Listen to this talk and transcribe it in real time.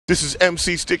This is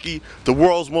MC Stik-E, the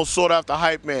world's most sought after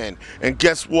hype man. And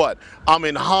guess what? I'm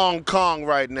in Hong Kong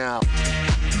right now.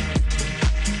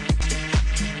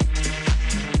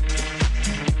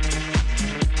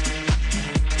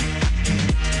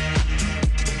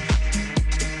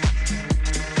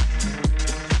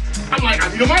 I'm like, I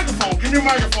need a microphone. Give me a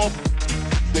microphone.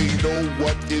 They know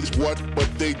what is what, but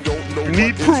they don't know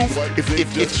Need what proof. is what.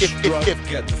 If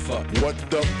Get the fuck. What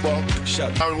the fuck?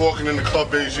 Shut. I'm walking in the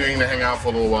club Beijing to hang out for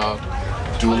a little while,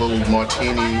 do a little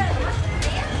martini.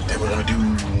 Then we're gonna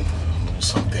do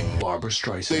something. Barbara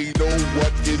Streisand. They know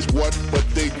what is what, but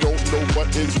they don't know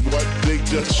what is what. They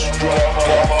just strut.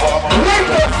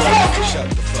 Shut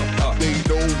the fuck up. They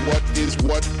know what is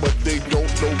what, but they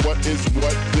don't know what is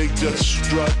what. They just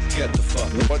strut. Get the fuck.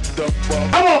 What the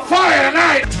fuck? I'm on fire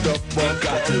tonight. The fuck?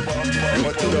 Got to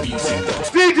What the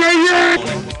fuck? DJ Yang.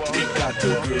 We got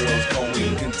the girls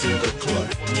going into the club.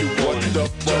 You want The to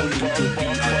fuck?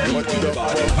 be What the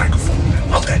fuck?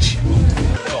 Microphone. Love that shit.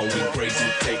 going crazy,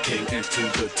 taking into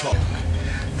the top.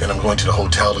 Then I'm going to the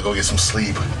hotel to go get some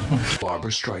sleep.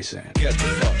 Barbara Streisand. Get the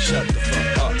fuck, shut the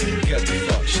fuck up. Get the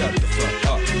fuck, shut the fuck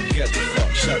up. Get the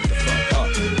fuck, shut the fuck up.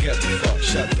 Get the fuck,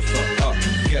 shut the fuck up.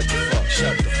 Get the fuck,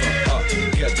 shut the fuck up.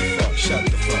 Get the fuck, shut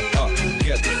the fuck up.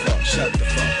 Get the fuck, shut the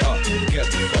fuck up. Get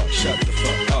the fuck, shut the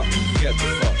fuck up. Get the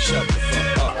fuck, shut the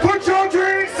fuck up. Put your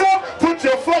drinks up. Put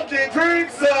your fucking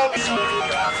drinks up.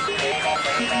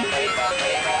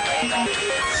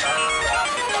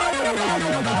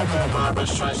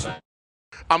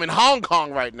 I'm in Hong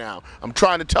Kong right now. I'm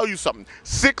trying to tell you something.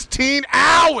 16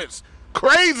 hours.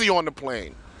 Crazy on the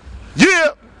plane. Yeah.